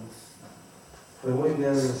 prasada. Fue muy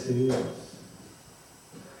bien recibidos.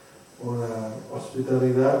 Una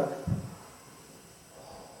hospitalidad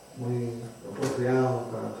muy apropiada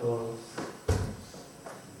para todos.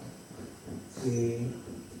 Y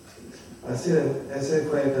así, ese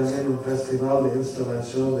fue también un festival de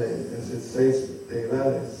instalación de esas 6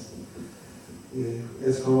 deidades. Y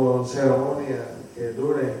es como una ceremonia que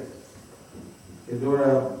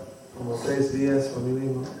dura como 3 días como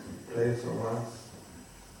mínimo, 3 o más.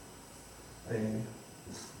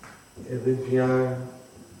 Y limpiar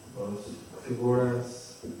las figuras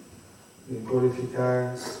y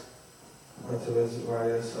purificar a través de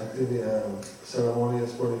varias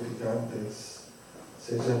ceremonias purificantes.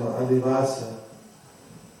 Se llama Adivasa,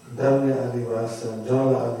 Dhamya Adivasa,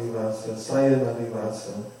 Jala Adivasa, Sayan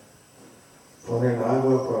Adivasa. Poner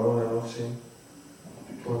agua por una noche,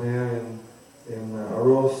 poner en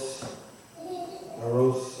arroz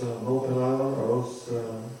no pelado, arroz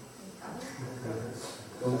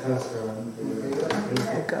con cáscara.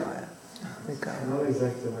 No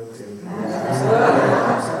exactamente.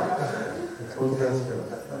 Con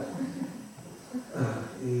cáscara.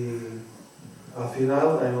 Y al final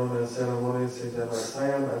hay una ceremonia que se llama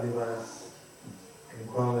Sayan Adivas, en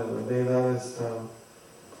cual la deidad está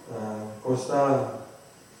acostado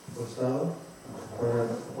para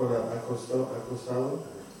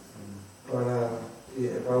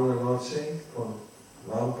una noche con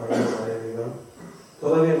lámparas alrededor.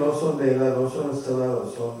 Todavía no son deidad, no son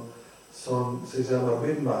instalados, se llama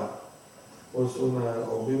Bimba. pues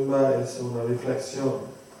o bimba es una reflexión,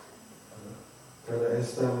 pero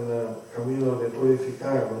está en el camino de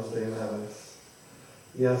purificar los deidades.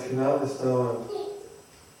 Y al final estaba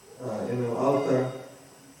en el altar,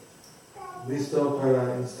 listo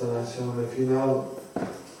para instalación de final,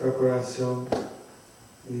 preparación,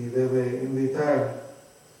 y debe invitar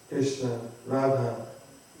Krishna, Radha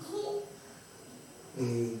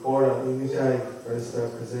y Gora y Nitai para estar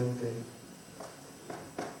presente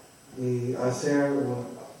y hacer un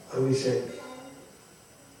abhishek.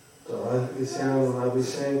 Hicieron un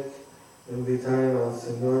abhishek, invitar al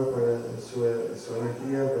Señor para su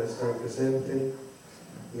energía, para estar presente,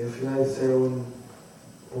 y al final hacer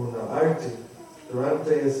una arte.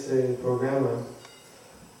 Durante ese programa,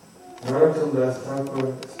 Narottam Das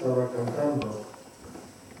Thakur estaba cantando,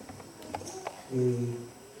 y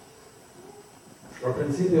al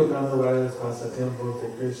principio cantó varios pasatiempos de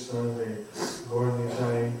Krishna, de Gaura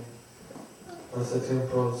Nitai,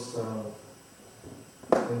 pasatiempos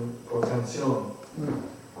por canción,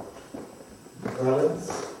 ballads,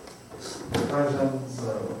 bhajans,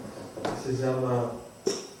 se llama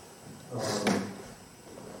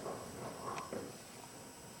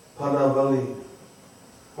Padavali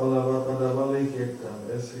Kirtan,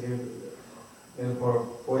 es por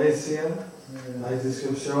poesía, hay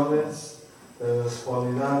descripciones de las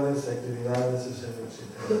cualidades, actividades y servicios.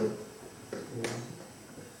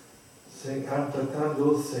 Se canta tan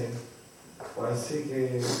dulce, así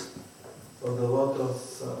que los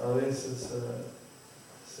devotos a veces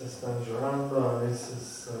se están llorando, a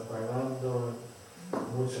veces bailando,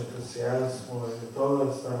 mucho entusiasmo, y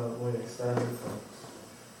todo está muy extático.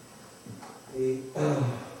 Y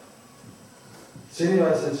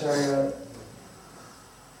Srinivasacharya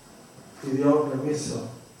pidió permiso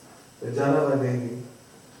de Janavadevi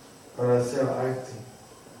para hacer arte.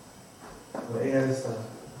 Ella está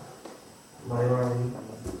mayor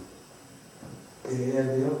y ella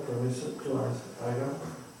dio permiso que hagas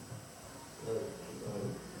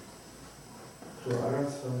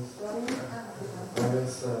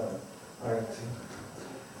arte.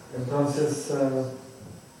 Entonces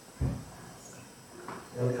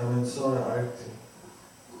él comenzó a arte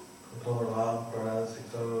con todo lámparas y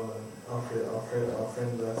todo,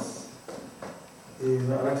 ofrendas. Y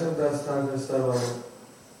Narottam Das Thakur estaba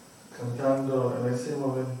cantando en ese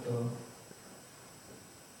momento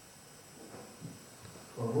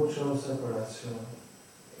con mucha separación.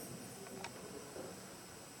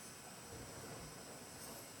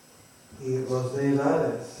 Y los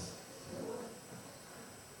deidades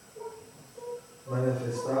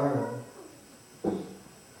manifestaron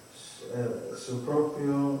su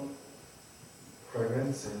propio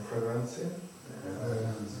fragancia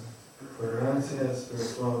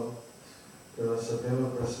espiritual de la Suprema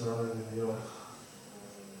Personalidad de Dios.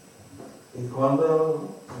 Y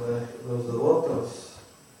cuando los devotos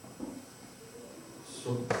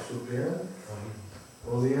supieron,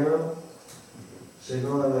 olieron,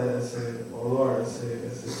 llegó a ese olor,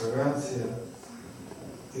 esa fragancia,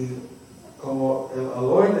 y como el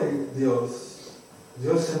olor de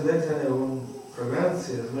Dios también tiene una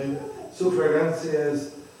fragancia, su fragancia es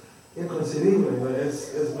inconcebible,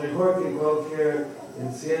 es mejor que cualquier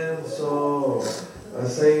incienso,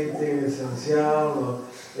 aceite esencial,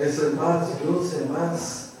 es el más dulce,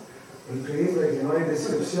 más increíble, que no hay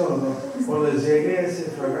descripción, ¿no? Cuando llegué a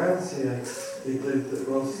esa fragancia, y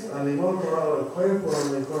los animó todo el cuerpo,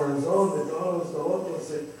 el corazón de todos los devotos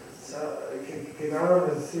que quedaron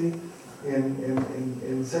así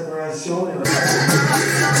en separación.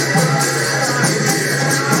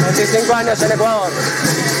 25 años en Ecuador.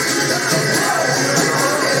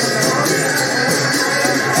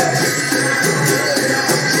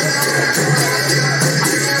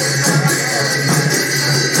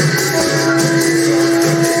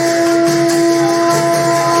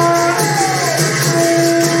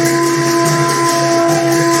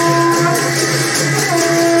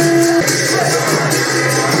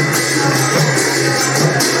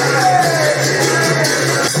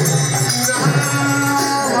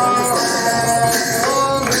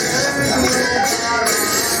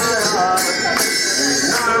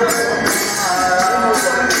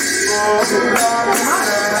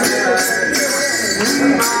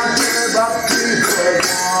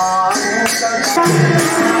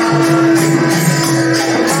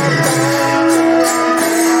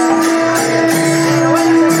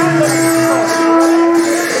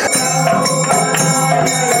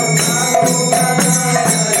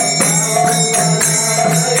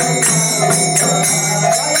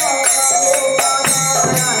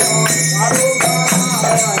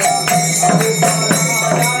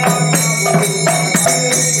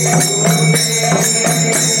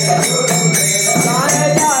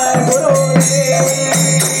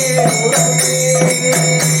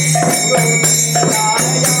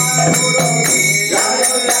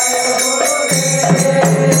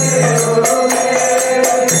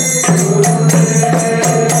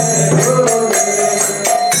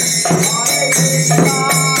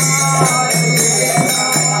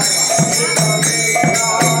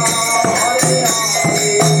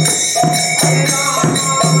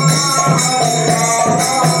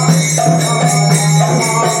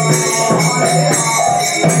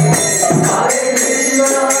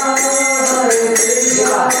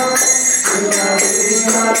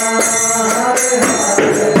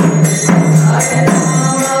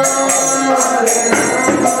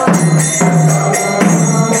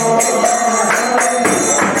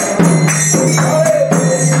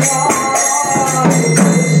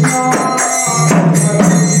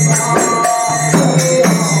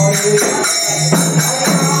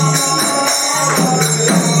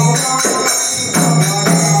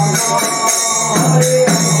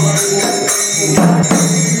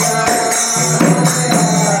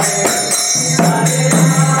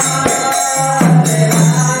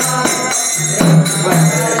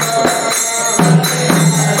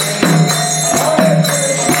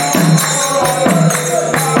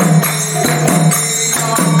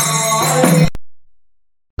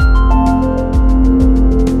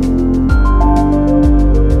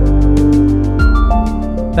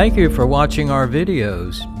 Thank you for watching our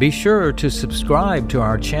videos. Be sure to subscribe to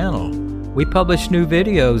our channel. We publish new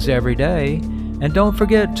videos every day, and don't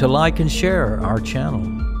forget to like and share our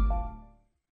channel.